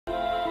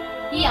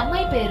ఈ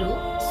అమ్మాయి పేరు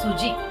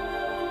సుజి.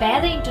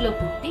 పేద ఇంటిలో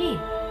పుట్టి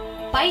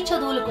పై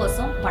చదువుల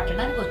కోసం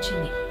పట్టణానికి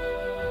వచ్చింది.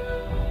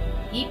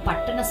 ఈ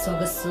పట్టణ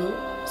సొగస్సు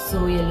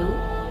సోయలు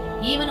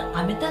ఈమెను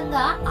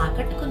అమితంగా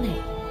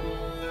ఆకట్టుకున్నాయి.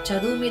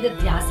 చదువు మీద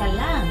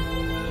ధ్యాసల్లా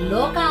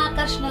లోక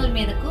ఆకర్షణల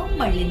మీదకు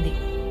మళ్ళింది.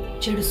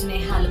 చెడు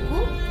స్నేహాలకు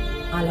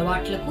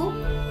అలవాట్లకు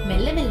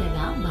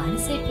మెల్లమెల్లగా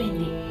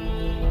బానిసైపోయింది.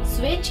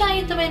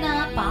 స్వేచ్ఛాయుతమైన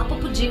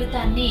పాపపు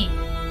జీవితాన్ని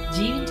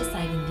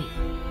జీవించసాగింది.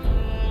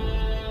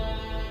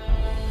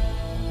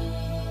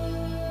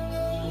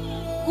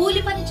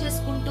 కూలి పని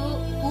చేసుకుంటూ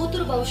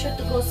కూతురు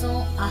భవిష్యత్తు కోసం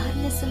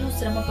అహర్నిశలు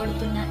శ్రమ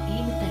పడుతున్న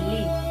ఈమె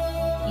తల్లి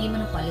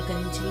ఈమెను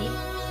పలుకరించి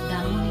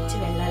ధనమునిచ్చి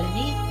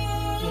వెళ్లాలని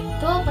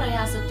ఎంతో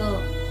ప్రయాసతో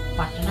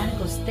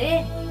పట్టణానికి వస్తే,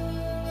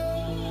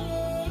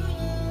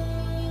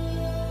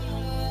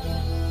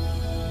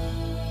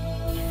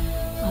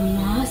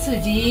 అమ్మా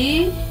సుజీ,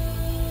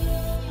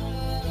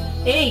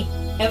 ఏయ్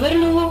ఎవరు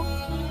నువ్వు?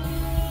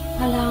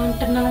 అలా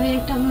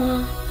అంటున్నావేంటమ్మా?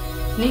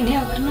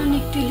 నేనెవరినో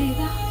నీకు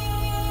తెలీదా?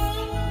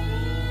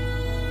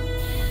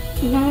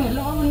 నువ్వు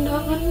ఎలా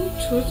ఉండవని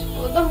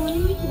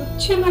చూసిపోదామని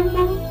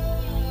వచ్చానమ్మా.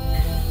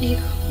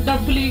 ఇక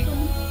డబ్బులు ఇక.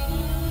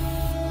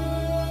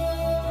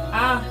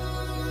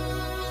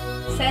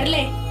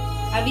 సర్లే,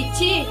 అవి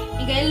ఇచ్చి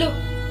ఇక వెళ్ళు.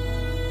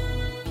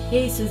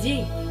 ఏ సుజీ,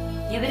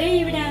 ఎవరే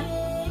ఈవిడ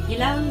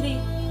ఇలా ఉంది?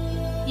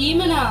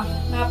 ఈమెనా?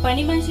 నా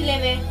పని మనిషి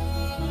లేవే.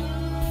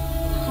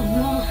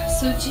 అమ్మా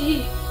సుజీ,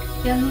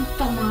 ఎంత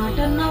మాట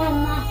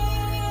అన్నావమ్మా.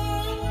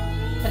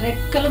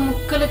 రెక్కలు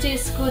ముక్కలు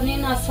చేసుకొని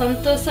నా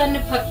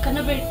సంతోషాన్ని పక్కన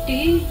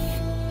పెట్టి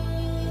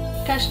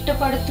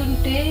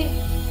కష్టపడుతుంటే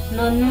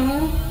నన్ను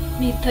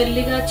నీ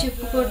తల్లిగా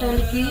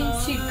చెప్పుకోవటానికి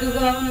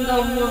సిగ్గుగా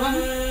ఉందమ్మా.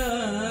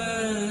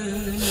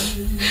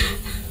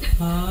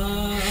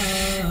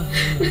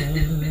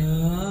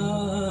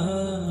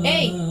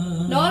 ఏయ్,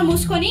 నోరు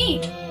మూసుకొని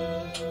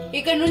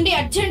ఇక్కడ నుండి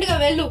అర్జెంటుగా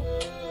వెళ్ళు,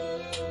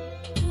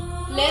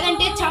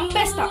 లేదంటే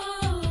చంపేస్తా.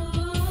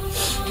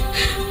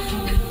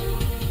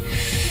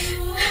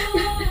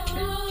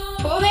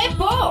 పోవే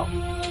పో.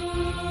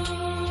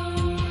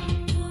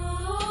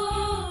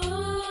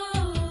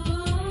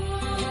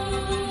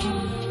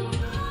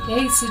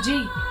 ఏయ్ సుజీ,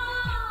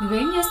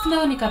 నువ్వేం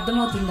చేస్తున్నావో నీకు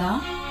అర్థమవుతుందా?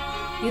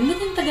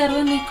 ఎందుకు ఇంత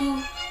గర్వం నీకు?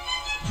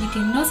 నీకు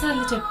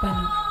ఎన్నోసార్లు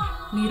చెప్పాను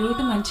నీ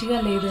రూటు మంచిగా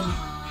లేదని.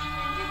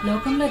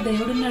 లోకంలో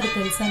దేవుడున్నాడు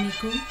తెలుసా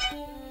నీకు?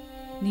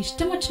 నీ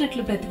ఇష్టం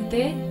వచ్చినట్లు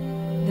బ్రతికితే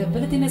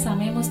దెబ్బలు తినే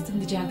సమయం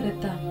వస్తుంది,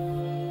 జాగ్రత్త.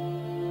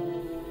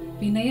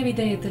 వినయ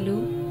విధేయతలు,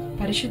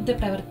 పరిశుద్ధ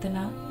ప్రవర్తన,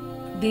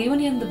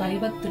 దేవుని యందు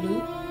భయభక్తులు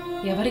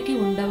ఎవరికి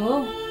ఉండవో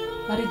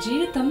వారి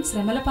జీవితం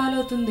శ్రమల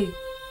పాలవుతుంది,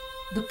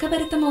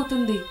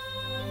 దుఃఖభరితమవుతుంది.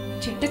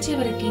 చిట్ట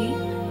చివరికి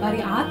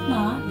వారి ఆత్మ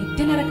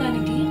నిత్య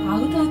నరకానికి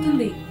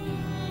ఆగుతవుతుంది.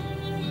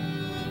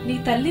 నీ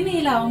తల్లిని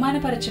ఇలా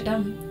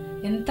అవమానపరచటం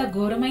ఎంత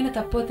ఘోరమైన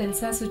తప్పో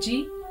తెలుసా సుజీ?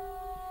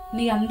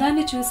 నీ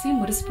అందాన్ని చూసి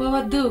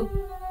మురిసిపోవద్దు.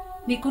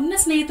 నీకున్న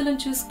స్నేహితులను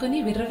చూసుకొని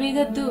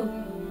విర్రవేగద్దు.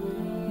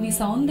 నీ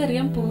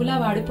సౌందర్యం పువ్వులా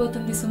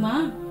వాడిపోతుంది సుమా.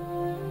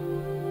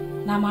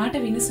 నా మాట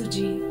విను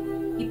సుజీ.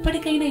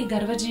 ఇప్పటికైనా ఈ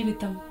గర్వ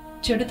జీవితం,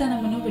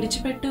 చెడుతనమును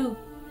విడిచిపెట్టు.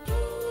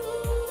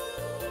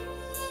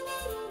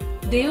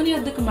 దేవుని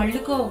వద్దకు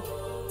మళ్ళుకో.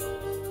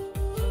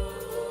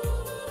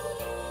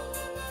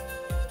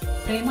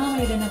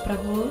 ప్రేమామయుడైన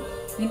ప్రభువు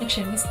నిన్ను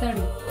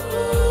క్షమిస్తాడు.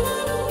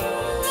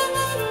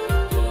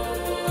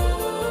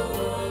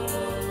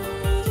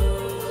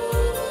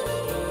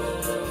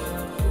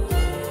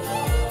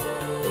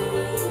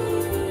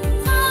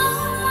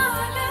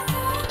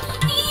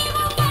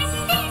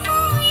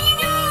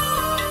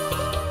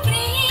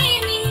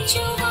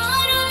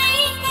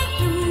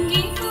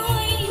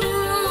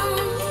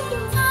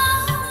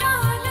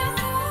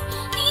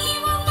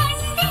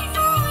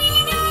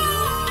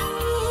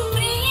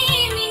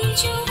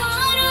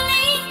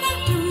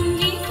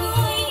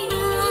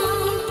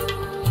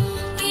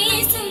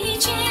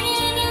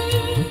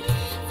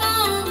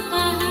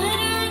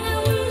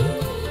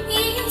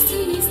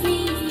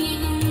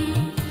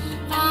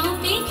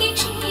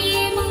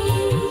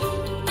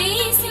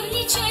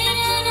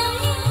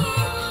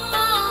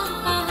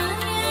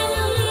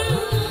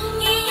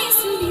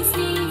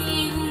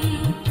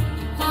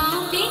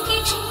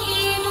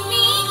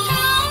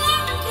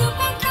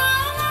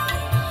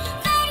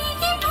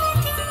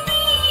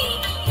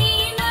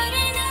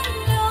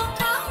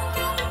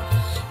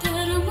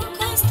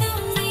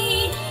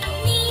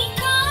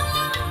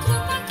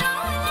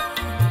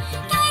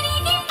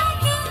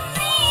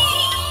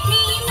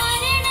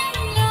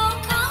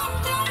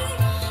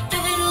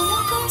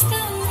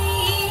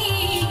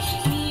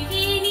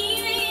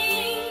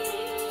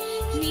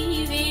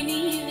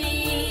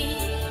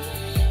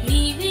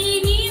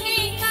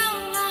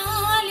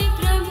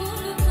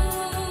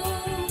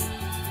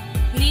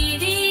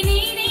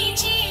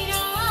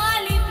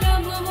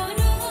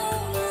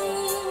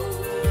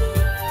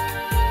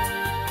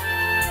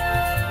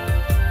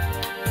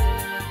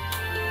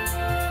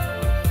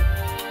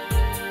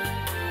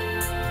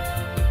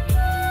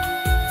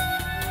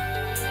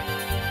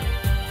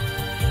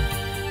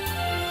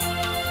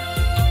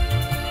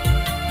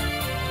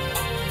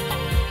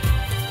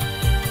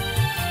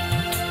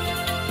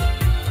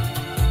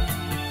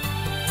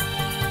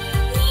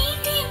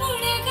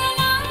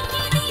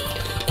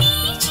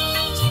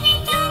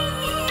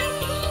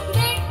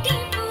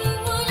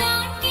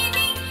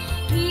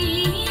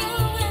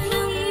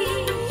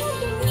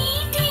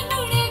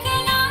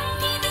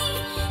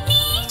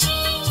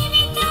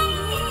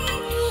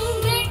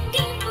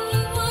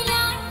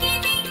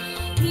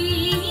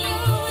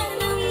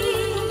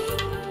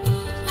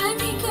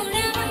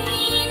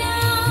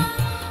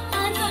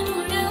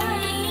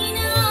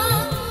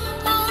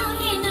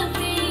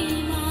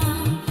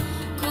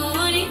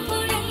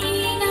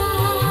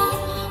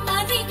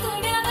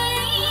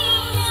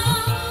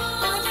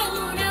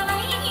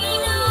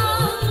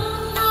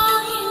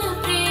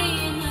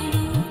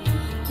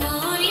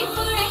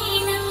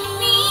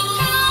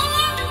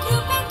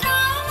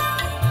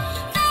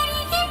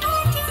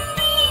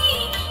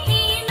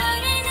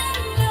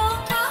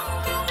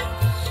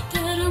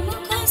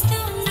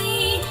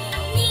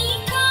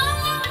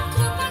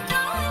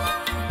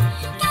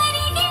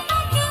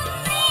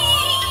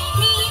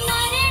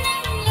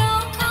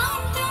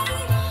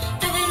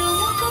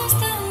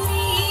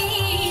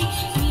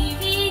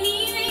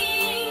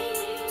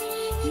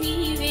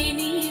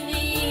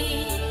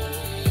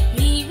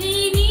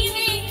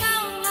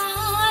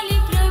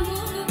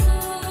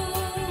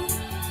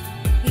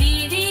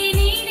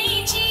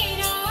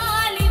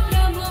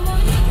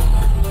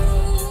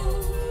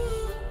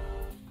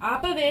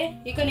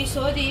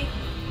 సోది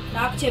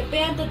నాకు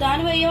చెప్పేంత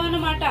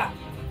దానివయ్యావన్నమాట.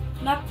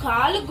 నా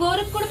కాలు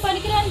గోరుకు కూడా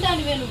పనికిరాని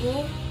దానివే నువ్వు.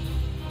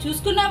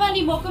 చూసుకున్నావా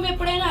నీ ముఖం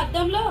ఎప్పుడైనా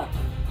అద్దంలో?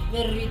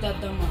 వెర్రి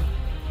దద్దమ్మ.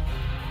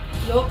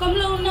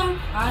 లోకంలో ఉన్న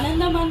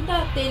ఆనందం అంతా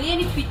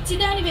తెలియని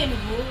పిచ్చిదానివే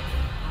నువ్వు.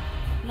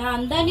 నా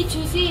అందాన్ని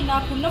చూసి,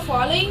 నాకున్న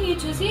ఫాలోయింగ్ని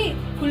చూసి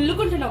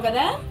కుళ్ళుకుంటున్నావు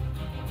కదా.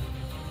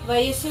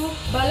 వయస్సు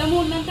బలము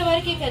ఉన్నంత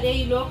వరకే కదే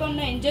ఈ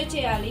లోకంలో ఎంజాయ్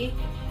చేయాలి.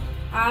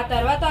 ఆ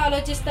తర్వాత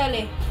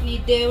ఆలోచిస్తాలే నీ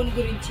దేవుని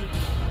గురించి.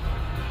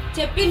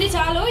 చెప్పింది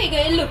చాలు, ఇక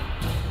వెళ్ళు.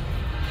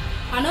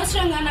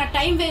 అనవసరంగా నా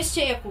టైం వేస్ట్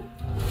చేయకు.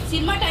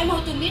 సినిమా టైం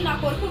అవుతుంది, నా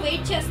కొరకు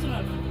వెయిట్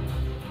చేస్తున్నాడు.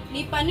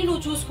 నీ పని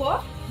నువ్వు చూసుకో.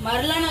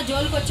 మరలా నా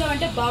జోలికి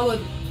వచ్చావంటే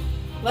బాగోదు.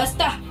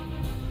 వస్తా.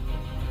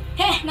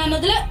 హే నన్ను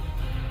వదిలే.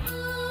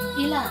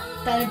 ఇలా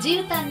తన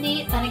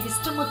జీవితాన్ని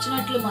తనకిష్టం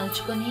వచ్చినట్లు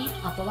మలుచుకొని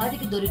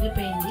అపవాదికి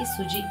దొరికిపోయింది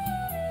సుజి.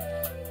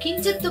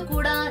 కించిత్తు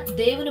కూడా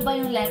దేవుని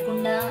భయం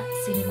లేకుండా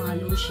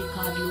సినిమాలు,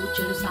 షికార్లు,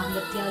 చెడు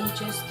సాంగత్యాలు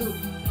చేస్తూ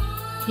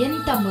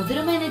ఎంత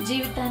మధురమైన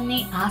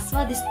జీవితాన్ని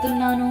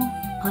ఆస్వాదిస్తున్నాను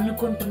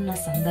అనుకుంటున్న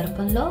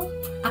సందర్భంలో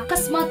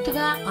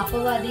అకస్మాత్తుగా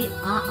అపవాది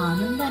ఆ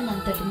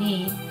ఆనందాన్నంతటినీ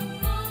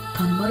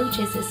కనుమరుగు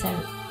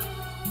చేసేశాడు.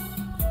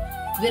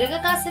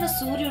 విరగకాసిన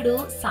సూర్యుడు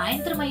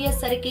సాయంత్రం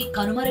అయ్యేసరికి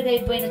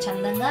కనుమరుగైపోయిన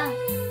చందంగా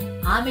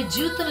ఆమె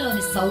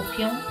జీవితంలోని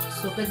సౌఖ్యం,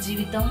 సుఖ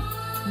జీవితం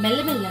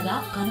మెల్లమెల్లగా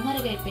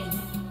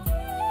కనుమరుగైపోయింది.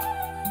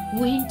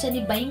 ఊహించని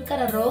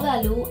భయంకర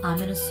రోగాలు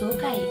ఆమెను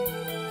సోకాయి.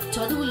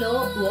 చదువులో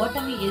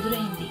ఓటమి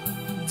ఎదురైంది.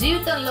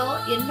 జీవితంలో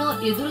ఎన్నో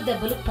ఎదురు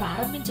దెబ్బలు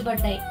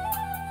ప్రారంభించబడ్డాయి.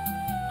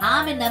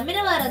 ఆమె నమ్మిన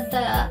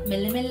వారంతా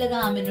మెల్లమెల్లగా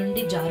ఆమె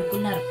నుండి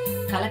జారుకున్నారు.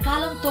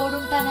 కలకాలం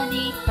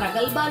తోడుంటానని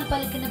ప్రగల్భాలు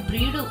పలికిన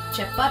ప్రియుడు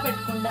చెప్పా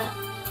పెట్టకుండా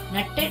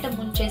నట్టేట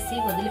ముంచేసి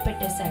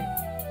వదిలిపెట్టేశాడు.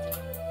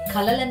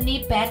 కలలన్నీ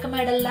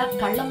పేకమేడల్లా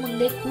కళ్ల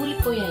ముందే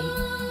కూలిపోయాయి.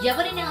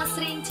 ఎవరిని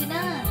ఆశ్రయించినా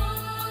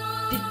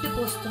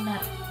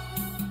తిట్టిపోస్తున్నారు.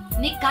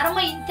 నీ కర్మ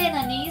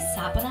ఇంతేనని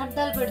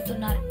శాపనార్థాలు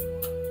పెడుతున్నారు.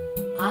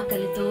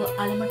 ఆకలితో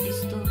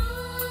అలమటిస్తూ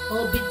ఓ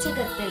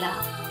బిచ్చగత్తెలా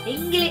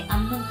ఎంగిలి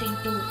అన్నం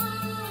తింటూ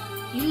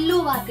ఇల్లు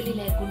వాకిలి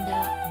లేకుండా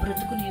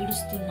బ్రతుకుని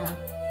ఈడుస్తున్న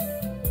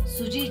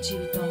సుజీ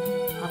జీవితం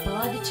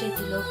అపవాది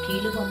చేతిలో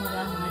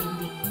కీలుబొమ్మగా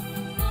మారింది.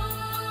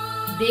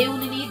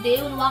 దేవునిని,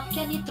 దేవుని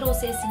వాక్యాన్ని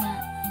త్రోసేసిన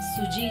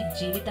సుజీ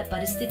జీవిత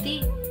పరిస్థితి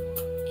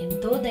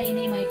ఎంతో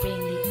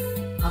దయనీయమైపోయింది.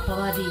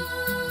 అపవాది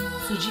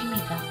సుజీ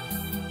మీద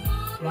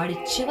వాడి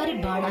చివరి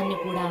బాణాన్ని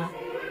కూడా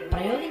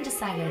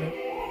ప్రయోగించసాగాడు.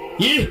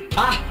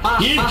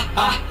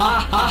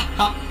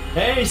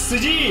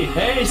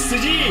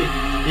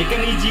 ఇక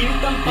నీ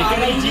జీవితం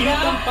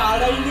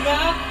పాడైందిగా.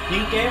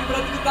 ఇంకేం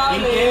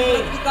బ్రతుకుతావులే.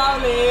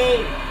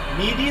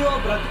 నీది ఓ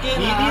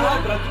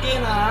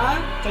బ్రతికేనా.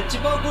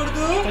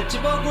 చచ్చిపోకూడదు.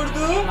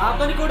 నా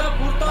పని కూడా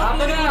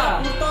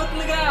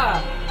పూర్తవుతుందిగా.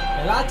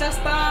 ఎలా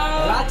చేస్తా?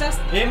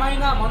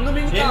 ఏమైనా మందు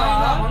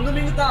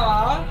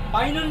మింగుతావా?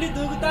 పైనుండి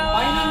దూకుతావా?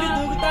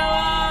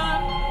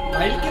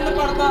 రైలు కింద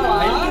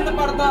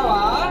పడతావా?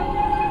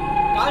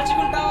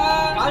 కాల్చుకుంటావా?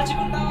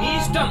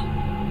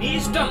 నీ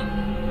ఇష్టం.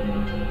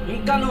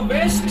 ఇంకా నువ్వు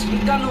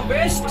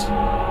వేస్ట్.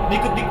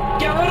 నీకు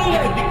దిక్కెవరు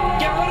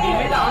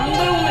మీద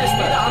అందరూ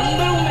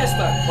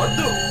ఉమ్మేస్తారు.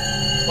 వద్దు.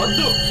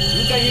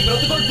 ఇంకా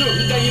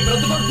ఈ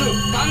బ్రతుకొద్దు.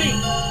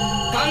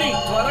 కానీ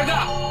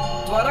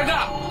త్వరగా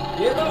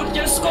ఏదో ఒకటి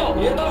చేసుకో.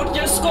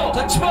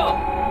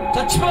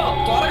 చచ్చిపో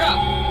త్వరగా.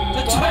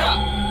 చచ్చిపో.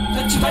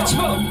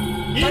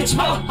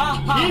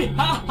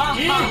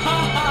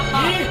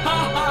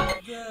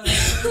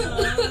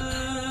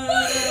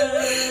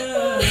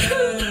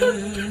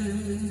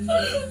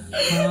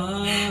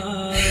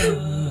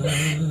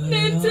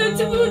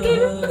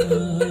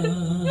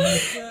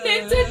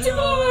 నేను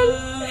చచ్చిపోవాలి.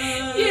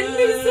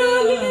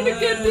 ఎన్నిసార్లు నేను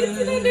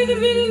గర్తించినా నేను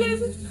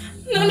వినలేదు.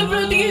 నన్ను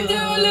బ్రతికించే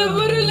వాళ్ళు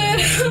ఎవరు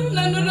లేరు.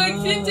 నన్ను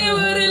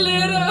రక్షించేవారు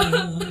లేరా?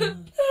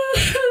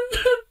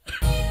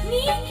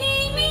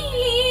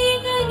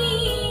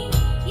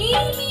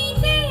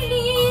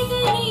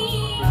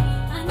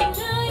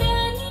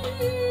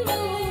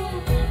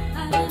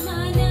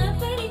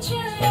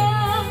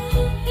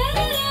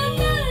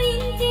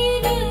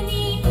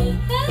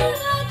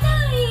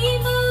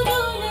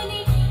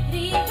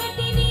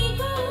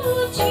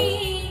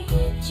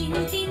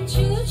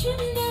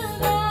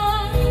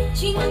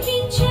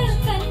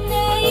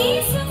 చింతించకన్నా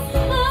యేసు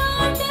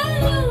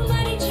మాటలు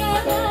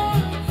మరిచావా?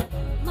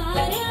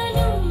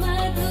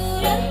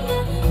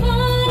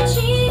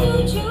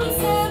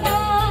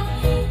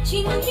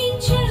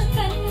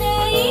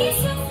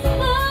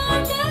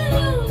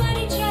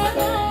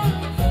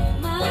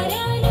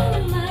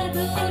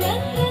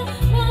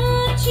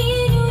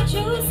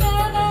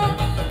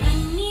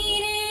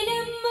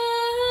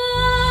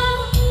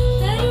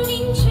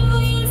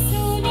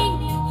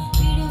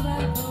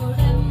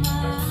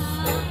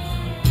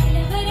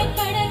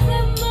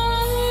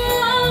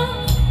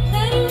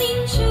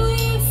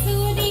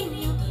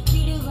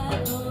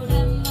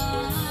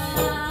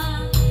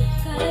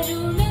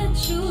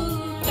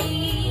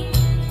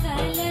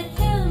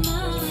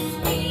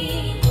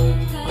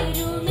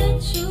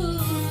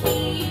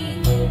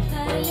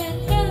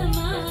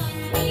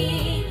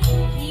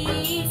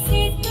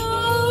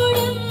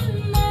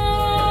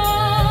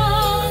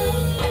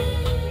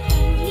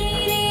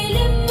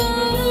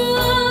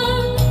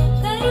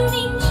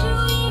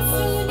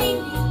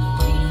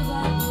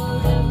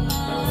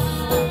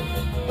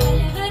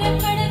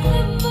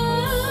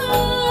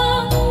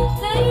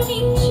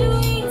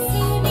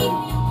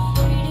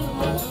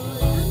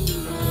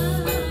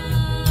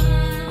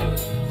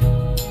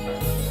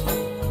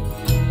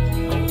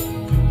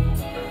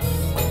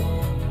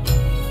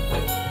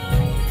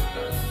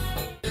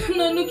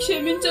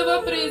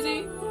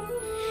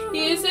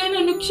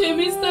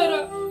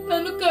 క్షమిస్తారా?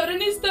 నన్ను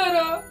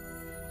కరుణిస్తారా?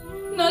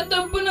 నా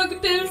తప్పు నాకు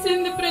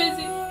తెలిసింది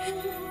ప్రేజీ.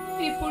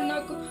 ఇప్పుడు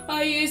నాకు ఆ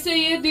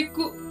యేసయ్యే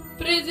దిక్కు.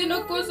 ప్రేజీ నా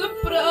కోసం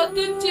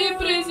ప్రార్థన చేయి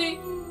ప్రేజీ,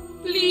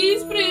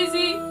 ప్లీజ్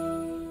ప్రేజీ.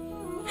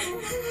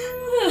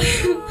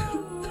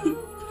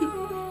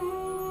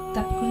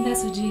 తప్పకుండా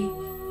సుజీ,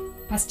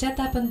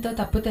 పశ్చాత్తాపంతో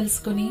తప్పు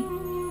తెలుసుకుని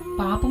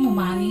పాపము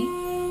మాని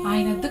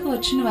ఆయన వద్దకు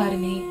వచ్చిన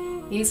వారిని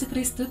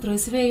యేసుక్రీస్తు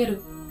త్రోసివేయరు.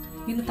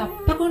 నిన్ను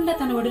తప్పకుండా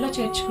తన ఒడిలో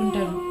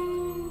చేర్చుకుంటాడు.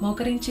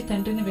 మోకరించి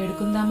తండ్రిని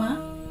వేడుకుందామా?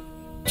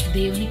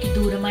 దేవునికి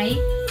దూరమై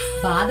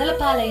బాధల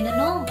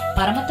పాలైనను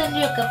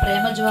పరమతండ్రి యొక్క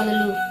ప్రేమ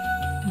జ్వాలలు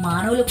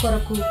మానవుల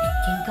కొరకు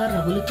ఇంకా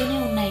రగులుతూనే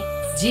ఉన్నాయి.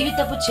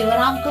 జీవితపు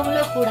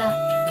చివరాంకంలో కూడా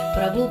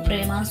ప్రభు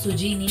ప్రేమ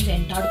సుజీని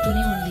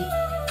వెంటాడుతూనే ఉంది.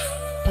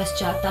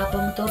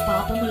 పశ్చాత్తాపంతో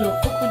పాపములు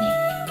ఒప్పుకొని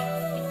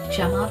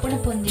క్షమాపణ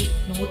పొంది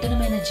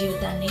నూతనమైన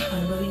జీవితాన్ని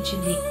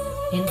అనుభవించింది.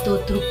 ఎంతో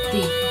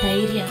తృప్తి,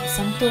 ధైర్యం,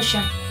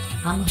 సంతోషం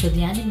ఆమె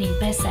హృదయాన్ని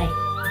నింపేశాయి.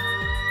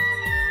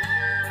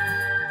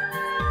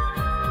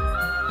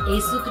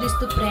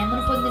 యేసుక్రీస్తు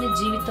ప్రేమను పొందిన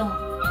జీవితం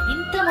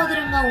ఇంత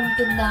మధురంగా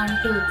ఉంటుందా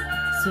అంటూ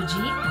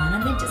సుజీ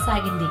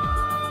ఆనందించసాగింది.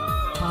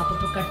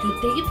 పాపపు కట్లు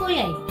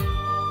తెగిపోయాయి,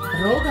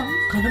 రోగం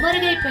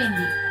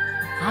కనుమరుగైపోయింది.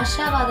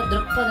 ఆశావాద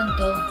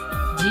దృక్పథంతో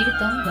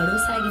జీవితం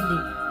గడువసాగింది.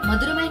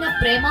 మధురమైన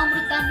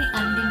ప్రేమామృతాన్ని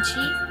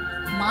అందించి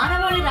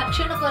మానవాళి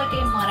రక్షణ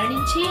కొరకే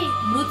మరణించి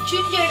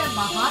మృత్యుంజయుడ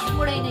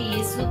మహాత్ముడైన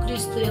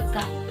యేసుక్రీస్తు యొక్క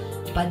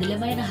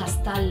పదిలమైన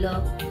హస్తాల్లో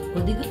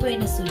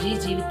ఒదిగిపోయిన సుజీ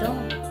జీవితం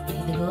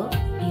ఇదిగో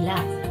ఇలా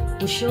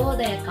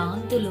ఉషోదయ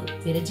కాంతులు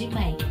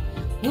విరజిమ్మాయి.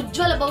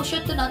 ఉజ్వల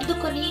భవిష్యత్తును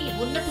అందుకొని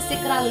ఉన్నత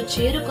శిఖరాలు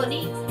చేరుకొని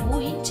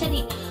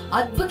ఊహించని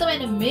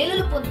అద్భుతమైన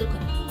మేలులు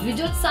పొందుకొని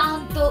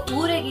విజయోత్సాహంతో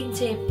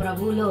ఊరేగించే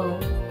ప్రభువులో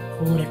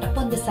ఊరట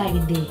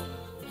పొందసాగింది.